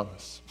full of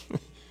promise.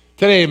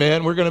 Today,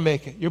 man, we're going to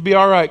make it. You'll be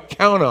all right.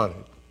 Count on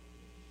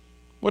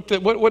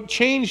it. What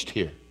changed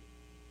here?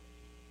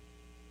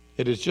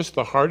 It is just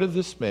the heart of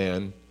this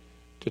man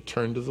to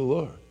turn to the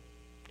Lord.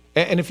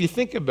 And if you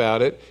think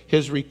about it,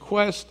 his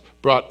request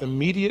brought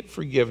immediate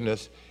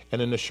forgiveness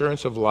and an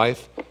assurance of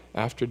life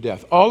after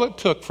death. All it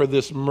took for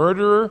this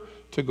murderer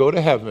to go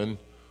to heaven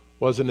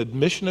was an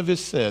admission of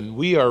his sin.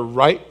 We are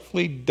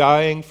rightfully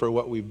dying for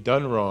what we've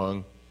done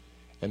wrong,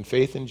 and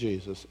faith in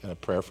Jesus and a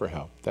prayer for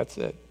help. That's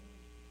it.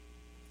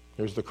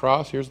 Here's the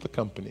cross, here's the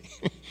company.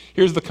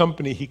 Here's the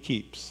company he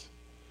keeps,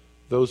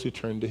 those who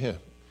turn to him.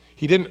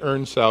 He didn't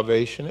earn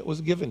salvation, it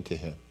was given to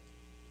him.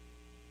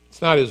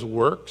 It's not his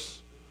works.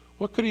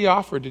 What could he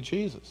offer to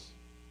Jesus?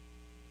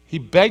 He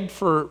begged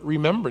for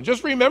remembrance.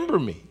 Just remember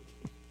me.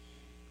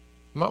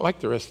 I'm not like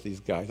the rest of these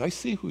guys. I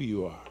see who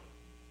you are.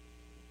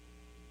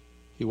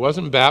 He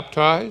wasn't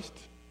baptized.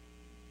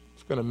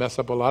 It's going to mess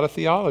up a lot of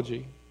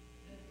theology.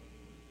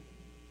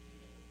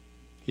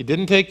 He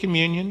didn't take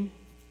communion,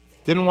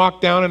 didn't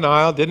walk down an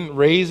aisle, didn't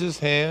raise his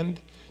hand,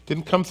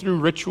 didn't come through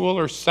ritual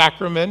or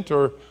sacrament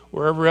or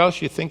wherever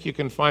else you think you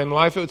can find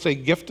life. It was a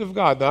gift of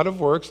God, not of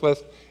works,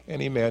 lest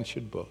any man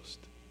should boast.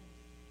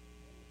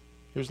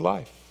 Here's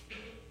life.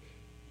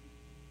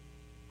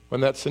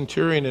 When that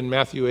centurion in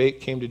Matthew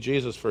 8 came to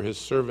Jesus for his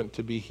servant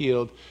to be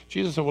healed,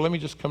 Jesus said, well, let me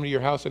just come to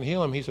your house and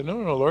heal him. He said, no,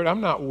 Lord, I'm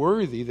not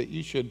worthy that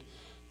you should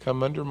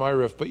come under my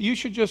roof, but you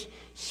should just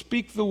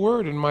speak the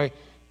word and my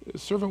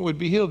servant would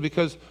be healed,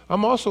 because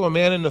I'm also a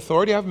man in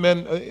authority. I have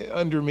men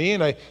under me,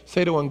 and I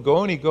say to one,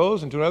 go, and he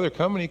goes, and to another,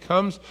 come, and he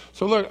comes.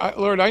 So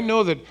Lord, I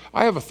know that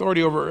I have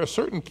authority over a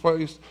certain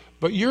place,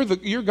 but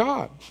you're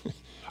God.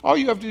 All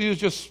you have to do is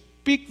just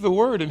speak the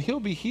word, and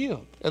he'll be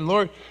healed. And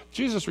Lord,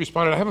 Jesus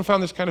responded, I haven't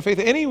found this kind of faith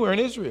anywhere in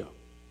Israel.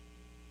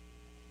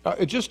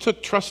 It just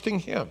took trusting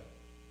him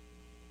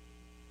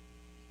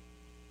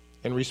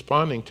and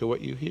responding to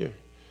what you hear.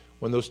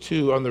 When those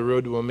two on the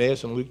road to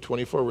Emmaus in Luke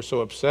 24 were so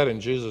upset and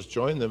Jesus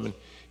joined them, and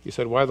he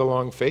said, why the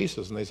long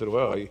faces? And they said,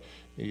 well,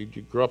 you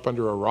grew up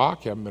under a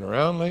rock, you haven't been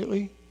around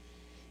lately?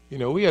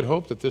 We had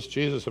hoped that this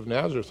Jesus of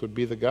Nazareth would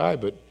be the guy,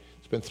 but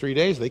it's been 3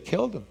 days, they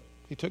killed him.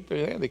 He took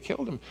their hand, they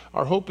killed him.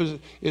 Our hope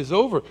is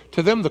over.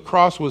 To them, the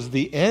cross was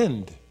the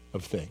end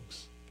of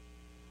things,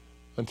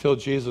 until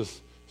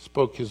Jesus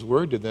spoke his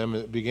word to them,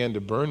 and it began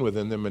to burn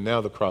within them, and now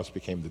the cross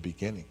became the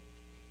beginning.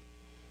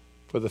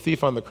 For the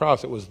thief on the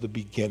cross, it was the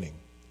beginning.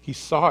 He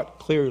saw it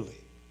clearly.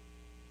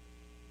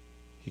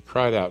 He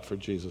cried out for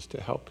Jesus to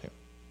help him.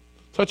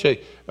 Such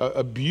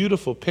a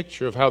beautiful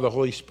picture of how the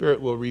Holy Spirit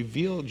will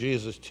reveal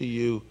Jesus to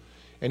you.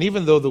 And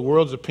even though the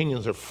world's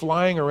opinions are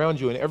flying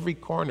around you in every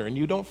corner, and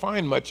you don't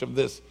find much of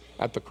this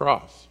at the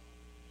cross,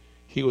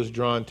 he was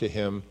drawn to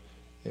him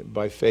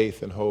by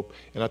faith and hope.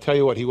 And I'll tell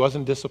you what, he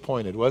wasn't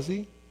disappointed, was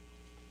he?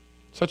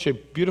 Such a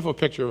beautiful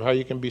picture of how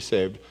you can be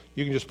saved.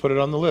 You can just put it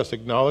on the list.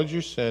 Acknowledge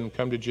your sin,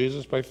 come to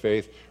Jesus by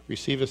faith,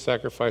 receive his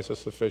sacrifice as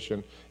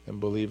sufficient, and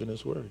believe in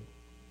his word.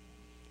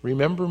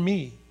 Remember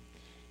me.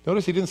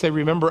 Notice he didn't say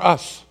remember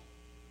us.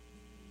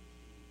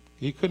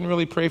 He couldn't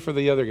really pray for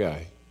the other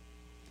guy,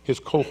 his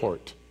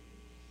cohort.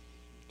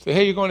 Say,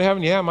 hey, you're going to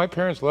heaven? Yeah, my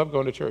parents love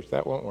going to church.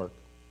 That won't work.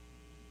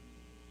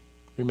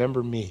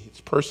 Remember me.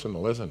 It's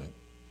personal, isn't it?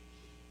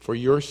 For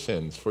your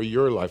sins, for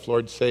your life.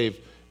 Lord, save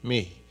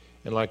me.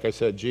 And like I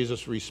said,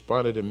 Jesus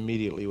responded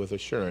immediately with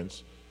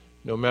assurance.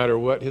 No matter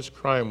what his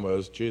crime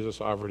was,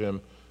 Jesus offered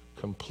him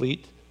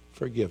complete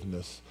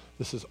forgiveness.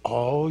 This is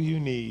all you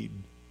need.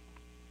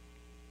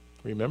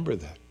 Remember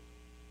that.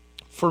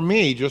 For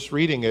me, just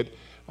reading it,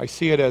 I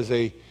see it as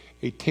a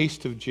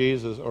taste of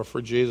Jesus, or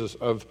for Jesus,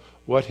 of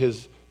what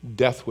his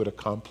death would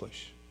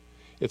accomplish.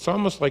 It's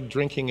almost like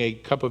drinking a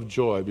cup of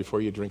joy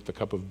before you drink the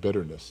cup of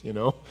bitterness, you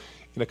know?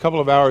 In a couple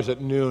of hours at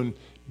noon,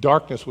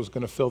 darkness was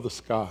going to fill the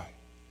sky.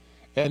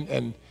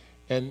 And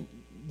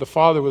the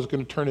Father was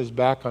going to turn his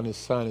back on his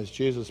Son as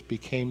Jesus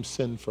became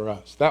sin for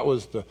us. That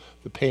was the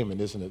payment,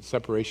 isn't it?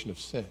 Separation of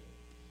sin.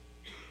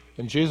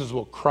 And Jesus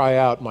will cry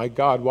out, my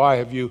God, why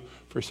have you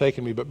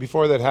forsaken me? But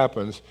before that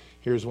happens,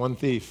 here's one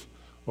thief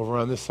over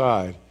on this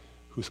side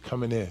who's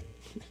coming in.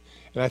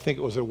 And I think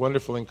it was a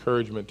wonderful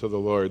encouragement to the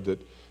Lord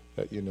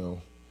that you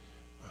know,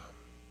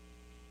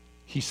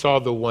 he saw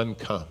the one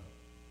come.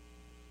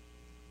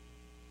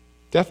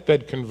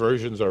 Deathbed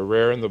conversions are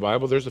rare in the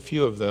Bible. There's a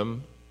few of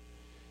them.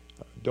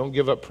 Don't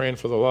give up praying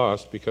for the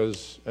lost,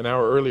 because an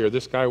hour earlier,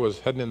 this guy was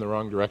heading in the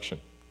wrong direction.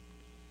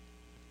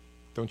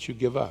 Don't you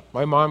give up.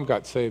 My mom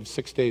got saved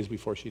 6 days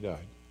before she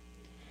died.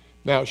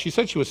 Now, she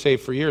said she was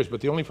saved for years, but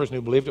the only person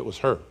who believed it was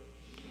her.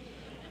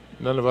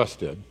 None of us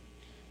did.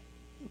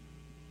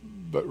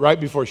 But right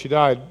before she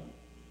died,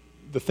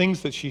 the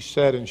things that she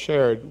said and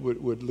shared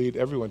would lead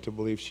everyone to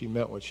believe she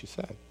meant what she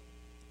said.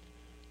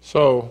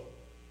 So,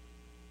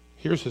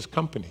 here's his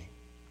company.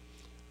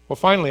 Well,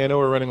 finally, I know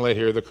we're running late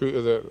here.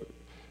 The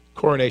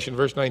coronation,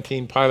 verse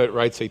 19, Pilate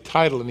writes a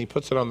title and he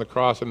puts it on the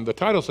cross. And the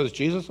title says,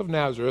 Jesus of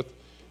Nazareth,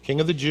 King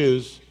of the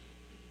Jews.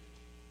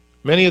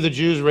 Many of the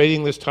Jews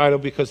rating this title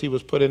because he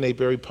was put in a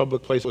very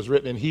public place. It was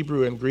written in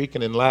Hebrew and Greek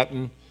and in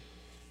Latin.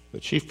 The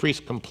chief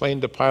priest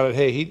complained to Pilate,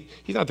 hey,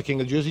 he's not the King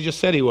of the Jews. He just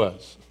said he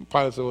was.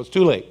 Pilate said, well, it's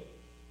too late.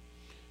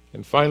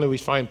 And finally, we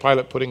find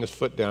Pilate putting his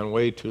foot down,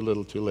 way too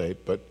little too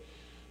late. But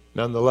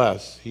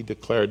nonetheless, he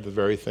declared the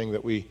very thing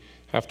that we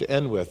have to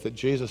end with, that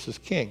Jesus is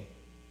king.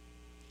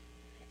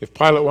 If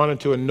Pilate wanted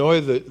to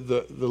annoy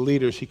the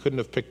leaders, he couldn't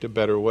have picked a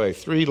better way.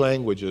 3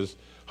 languages,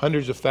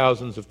 hundreds of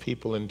thousands of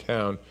people in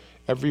town,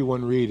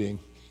 everyone reading,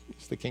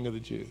 he's the King of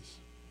the Jews.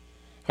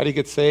 How do you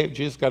get saved?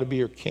 Jesus got to be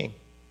your king.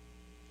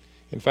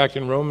 In fact,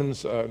 in Revelation,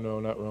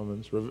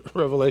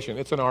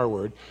 it's an R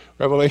word,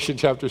 Revelation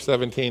chapter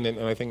 17 and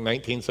I think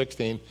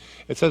 19:16,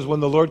 it says, when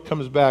the Lord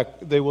comes back,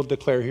 they will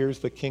declare, here's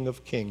the King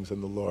of Kings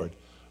and the Lord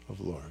of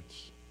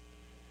Lords.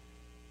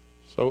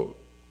 So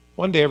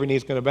one day every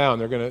knee's going to bow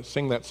and they're going to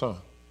sing that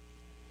song.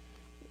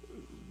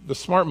 The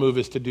smart move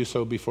is to do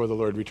so before the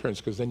Lord returns,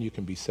 because then you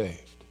can be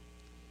saved.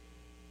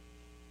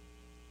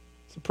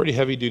 It's a pretty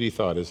heavy-duty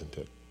thought, isn't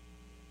it?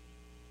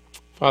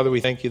 Father, we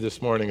thank you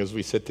this morning as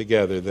we sit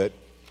together that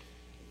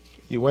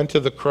you went to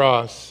the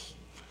cross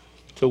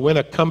to win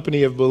a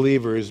company of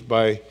believers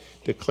by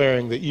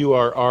declaring that you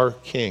are our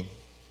King.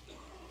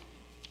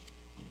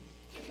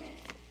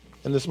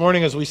 And this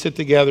morning as we sit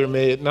together,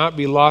 may it not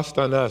be lost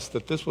on us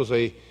that this was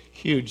a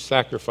huge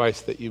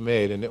sacrifice that you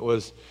made, and it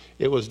was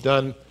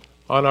done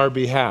on our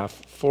behalf,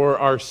 for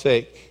our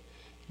sake,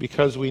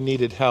 because we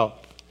needed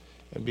help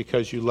and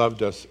because you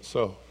loved us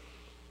so.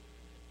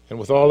 And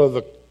with all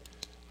of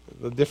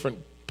the different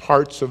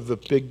parts of the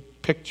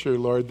big picture,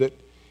 Lord, that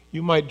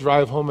you might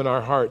drive home in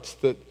our hearts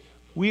that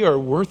we are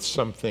worth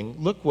something.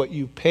 Look what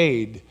you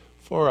paid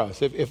for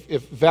us.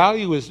 If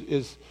value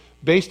is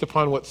based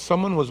upon what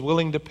someone was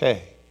willing to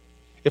pay,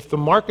 if the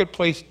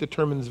marketplace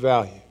determines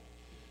value,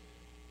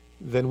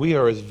 then we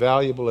are as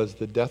valuable as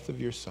the death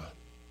of your Son.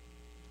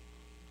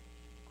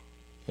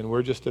 And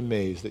we're just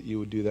amazed that you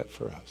would do that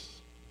for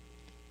us.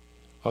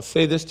 I'll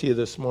say this to you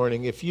this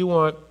morning. If you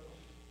want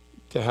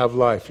to have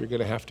life, you're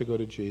going to have to go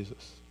to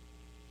Jesus.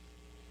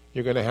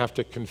 You're going to have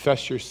to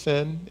confess your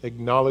sin,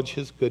 acknowledge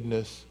his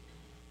goodness,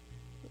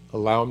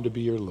 allow him to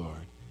be your Lord.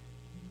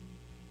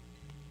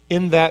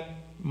 In that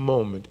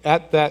moment,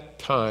 at that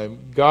time,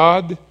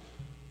 God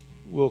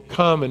will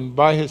come and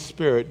by his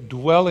Spirit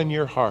dwell in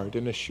your heart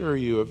and assure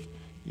you of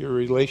your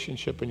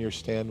relationship and your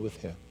stand with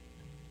him.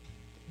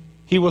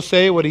 He will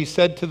say what he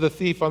said to the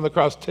thief on the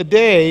cross,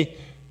 today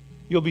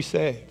you'll be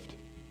saved.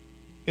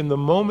 In the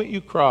moment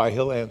you cry,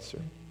 he'll answer.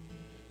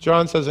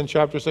 John says in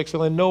chapter 6,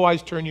 he'll in no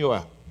wise turn you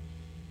out.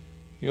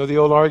 You know the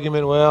old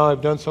argument, well,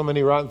 I've done so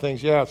many rotten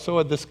things. Yeah, so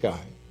had this guy.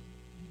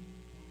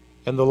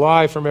 And the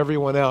lie from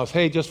everyone else,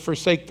 hey, just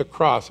forsake the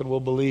cross and we'll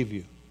believe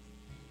you.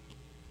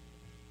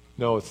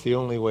 No, it's the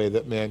only way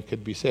that man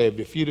could be saved.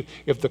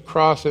 If the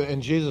cross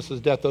and Jesus'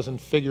 death doesn't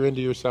figure into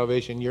your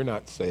salvation, you're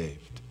not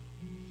saved.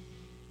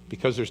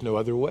 Because there's no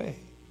other way.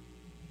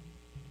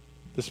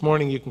 This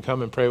morning you can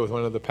come and pray with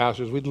one of the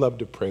pastors. We'd love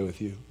to pray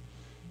with you.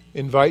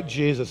 Invite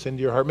Jesus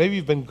into your heart. Maybe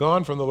you've been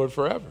gone from the Lord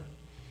forever.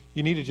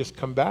 You need to just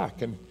come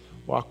back and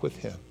walk with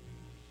him.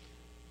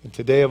 And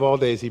today of all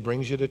days, he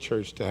brings you to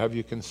church to have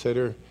you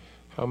consider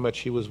how much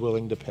he was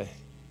willing to pay.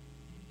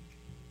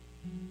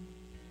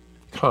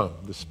 Come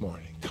this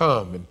morning.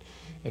 Come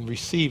and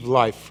receive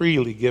life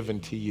freely given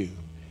to you,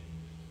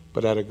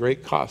 but at a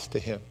great cost to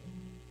him.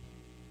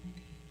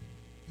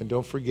 And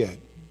don't forget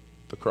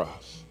the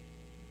cross.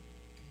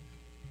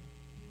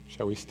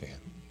 Shall we stand?